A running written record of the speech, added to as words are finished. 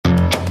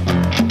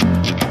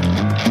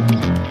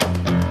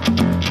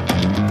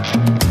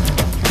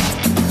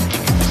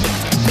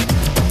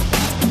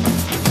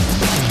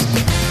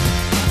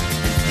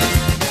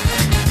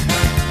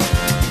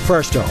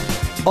First up,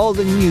 all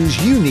the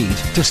news you need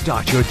to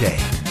start your day.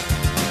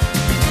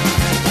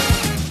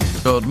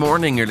 Good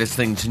morning, you're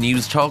listening to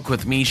News Talk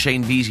with me,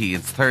 Shane Beattie.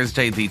 It's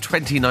Thursday the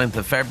 29th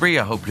of February.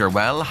 I hope you're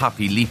well.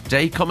 Happy Leap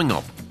Day coming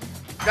up.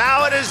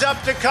 Now it is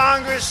up to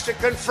Congress to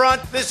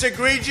confront this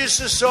egregious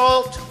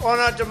assault on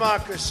our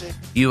democracy.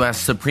 US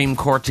Supreme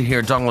Court to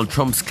hear Donald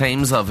Trump's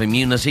claims of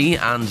immunity,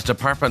 and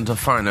Department of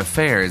Foreign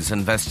Affairs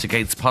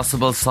investigates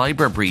possible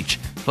cyber breach.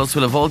 Plus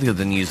we'll have all the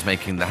other news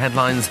making the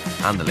headlines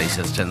and the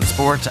latest in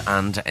sport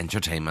and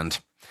entertainment.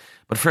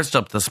 But first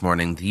up this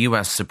morning, the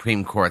US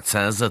Supreme Court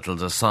says it'll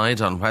decide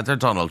on whether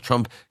Donald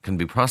Trump can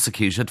be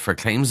prosecuted for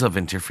claims of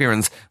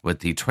interference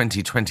with the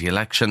 2020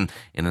 election.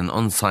 In an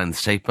unsigned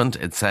statement,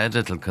 it said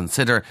it'll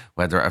consider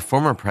whether a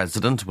former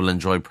president will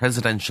enjoy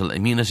presidential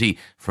immunity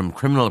from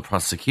criminal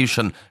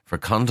prosecution for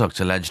conduct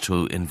alleged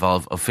to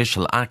involve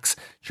official acts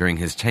during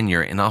his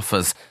tenure in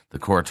office. The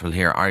court will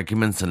hear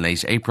arguments in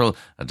late April.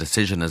 A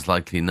decision is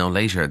likely no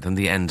later than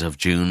the end of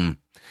June.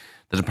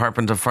 The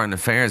Department of Foreign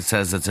Affairs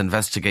says it's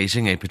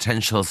investigating a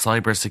potential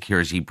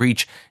cybersecurity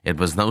breach. It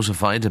was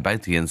notified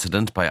about the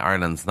incident by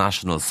Ireland's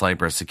National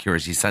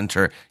Cybersecurity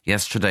Centre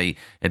yesterday.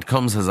 It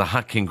comes as a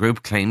hacking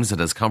group claims it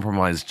has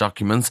compromised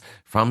documents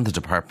from the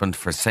department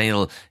for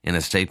sale. In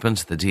a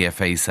statement, the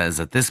DFA says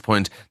at this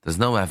point there's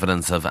no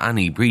evidence of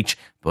any breach,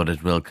 but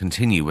it will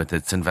continue with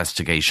its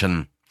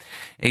investigation.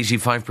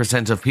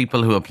 85% of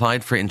people who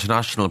applied for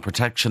international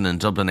protection in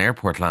Dublin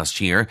Airport last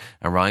year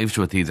arrived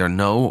with either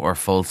no or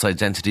false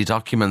identity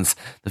documents.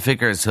 The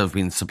figures have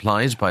been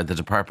supplied by the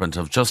Department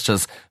of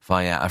Justice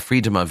via a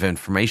Freedom of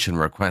Information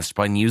request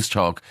by News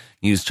Talk.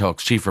 News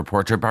Talk's chief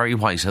reporter Barry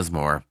White has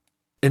more.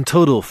 In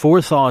total,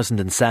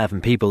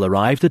 4,007 people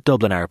arrived at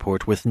Dublin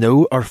Airport with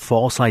no or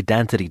false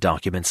identity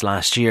documents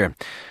last year.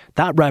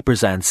 That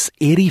represents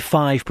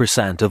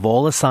 85% of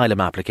all asylum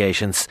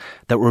applications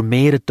that were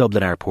made at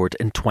Dublin Airport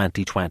in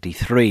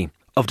 2023.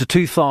 Of the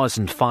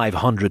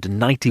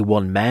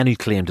 2,591 men who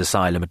claimed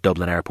asylum at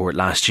Dublin Airport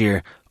last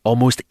year,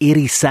 almost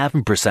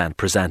 87%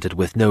 presented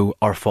with no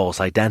or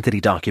false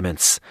identity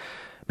documents.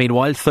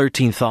 Meanwhile,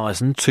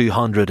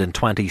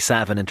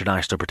 13,227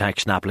 international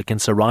protection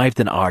applicants arrived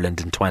in Ireland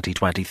in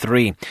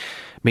 2023,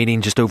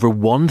 meaning just over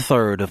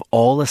one-third of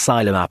all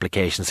asylum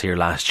applications here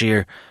last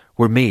year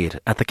were made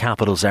at the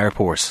capital's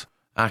airport.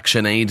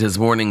 ActionAid is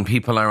warning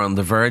people are on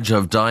the verge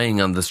of dying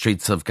on the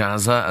streets of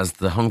Gaza as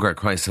the hunger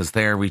crisis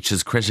there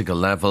reaches critical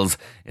levels.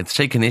 It's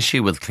taken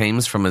issue with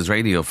claims from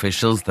Israeli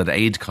officials that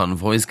aid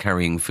convoys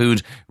carrying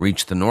food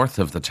reached the north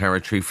of the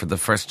territory for the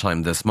first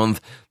time this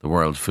month. The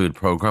World Food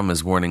Programme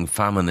is warning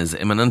famine is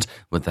imminent,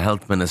 with the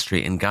Health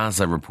Ministry in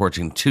Gaza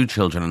reporting 2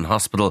 children in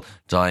hospital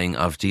dying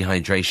of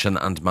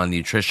dehydration and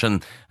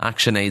malnutrition.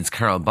 ActionAid's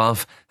Carol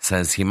Balfe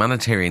says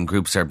humanitarian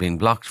groups are being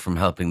blocked from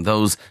helping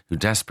those who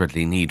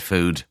desperately need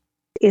food.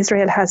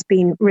 Israel has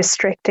been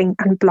restricting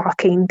and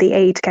blocking the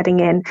aid getting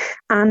in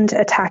and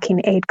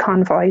attacking aid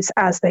convoys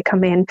as they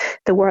come in.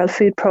 The World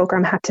Food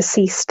Programme had to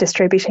cease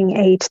distributing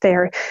aid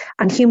there,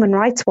 and Human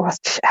Rights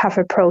Watch have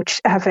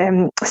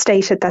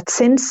stated that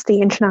since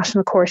the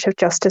International Court of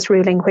Justice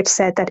ruling, which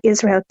said that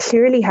Israel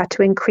clearly had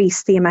to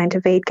increase the amount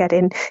of aid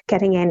getting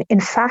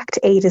in fact,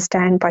 aid is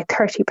down by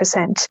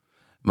 30%.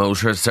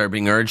 Motorists are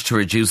being urged to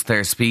reduce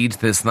their speed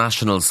this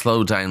National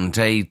Slowdown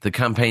Day. The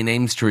campaign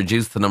aims to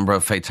reduce the number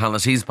of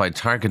fatalities by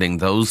targeting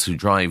those who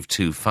drive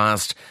too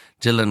fast.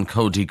 Dylan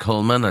Cody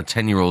Coleman, a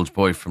 10-year-old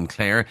boy from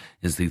Clare,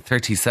 is the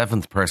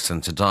 37th person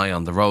to die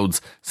on the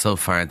roads so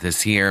far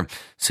this year.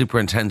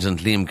 Superintendent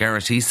Liam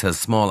Garrity says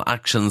small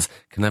actions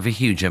can have a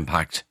huge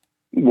impact.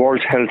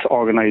 World Health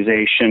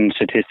Organization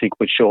statistic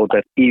would show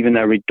that even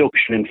a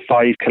reduction in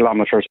 5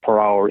 kilometres per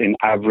hour in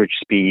average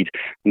speed,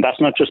 and that's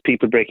not just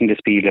people breaking the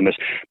speed limit,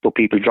 but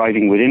people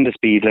driving within the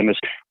speed limit,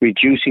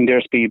 reducing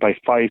their speed by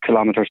 5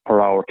 kilometres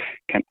per hour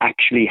can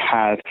actually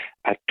have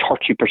a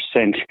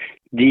 30%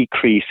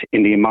 decrease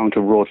in the amount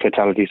of road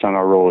fatalities on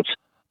our roads.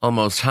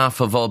 Almost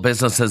half of all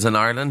businesses in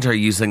Ireland are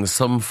using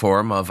some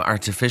form of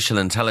artificial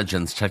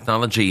intelligence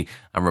technology.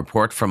 A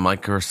report from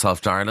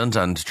Microsoft Ireland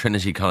and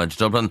Trinity College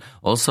Dublin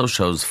also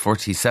shows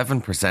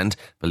 47%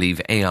 believe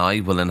AI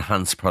will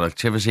enhance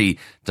productivity.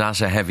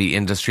 Data-heavy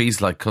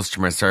industries like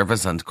customer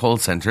service and call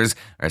centres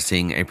are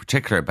seeing a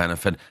particular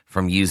benefit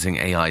from using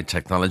AI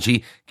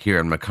technology.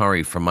 Kieran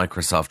McCorry from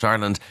Microsoft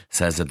Ireland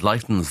says it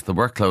lightens the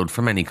workload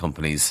for many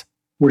companies.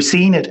 We're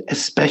seeing it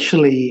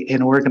especially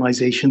in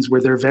organizations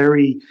where they're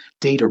very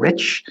data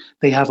rich.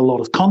 They have a lot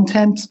of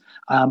content,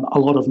 a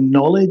lot of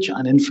knowledge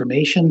and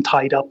information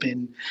tied up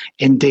in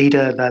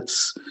data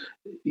that's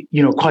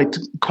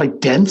quite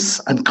dense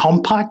and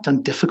compact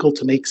and difficult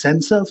to make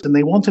sense of. And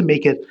they want to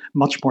make it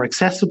much more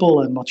accessible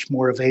and much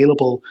more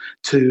available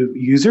to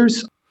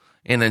users.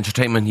 In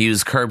entertainment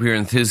news, Curb Your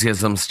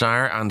Enthusiasm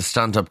star and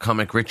stand-up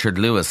comic Richard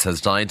Lewis has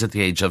died at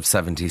the age of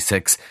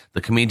 76. The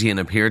comedian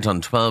appeared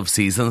on 12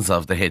 seasons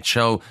of the hit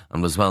show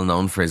and was well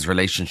known for his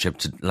relationship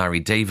to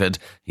Larry David.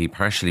 He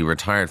partially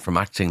retired from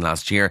acting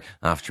last year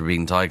after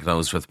being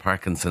diagnosed with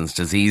Parkinson's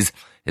disease.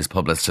 His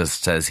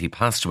publicist says he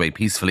passed away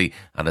peacefully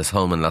at his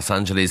home in Los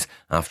Angeles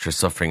after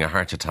suffering a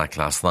heart attack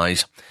last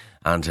night.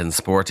 And in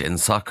sport, in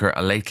soccer,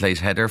 a late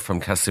header from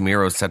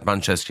Casemiro set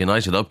Manchester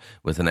United up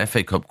with an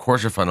FA Cup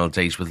quarter-final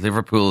date with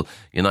Liverpool.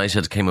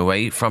 United came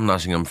away from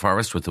Nottingham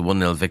Forest with a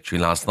 1-0 victory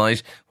last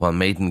night, while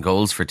maiden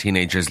goals for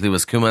teenagers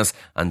Lewis Kumas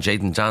and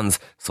Jadon Jans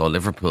saw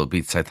Liverpool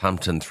beat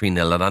Southampton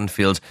 3-0 at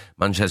Anfield.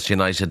 Manchester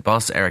United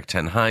boss Erik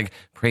ten Hag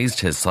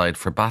praised his side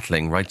for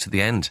battling right to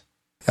the end.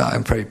 Yeah,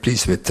 I'm very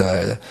pleased with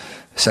the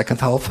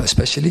second half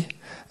especially,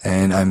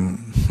 and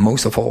I'm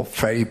most of all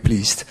very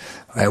pleased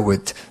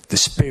with the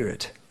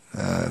spirit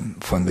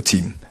from the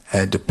team,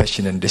 the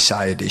passion and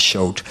desire they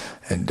showed,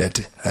 and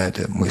that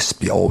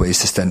must be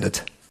always the standard.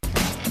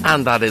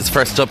 And that is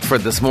First Up for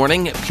this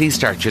morning. Please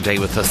start your day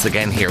with us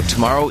again here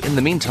tomorrow. In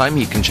the meantime,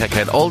 you can check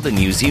out all the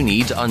news you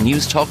need on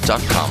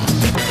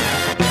newstalk.com.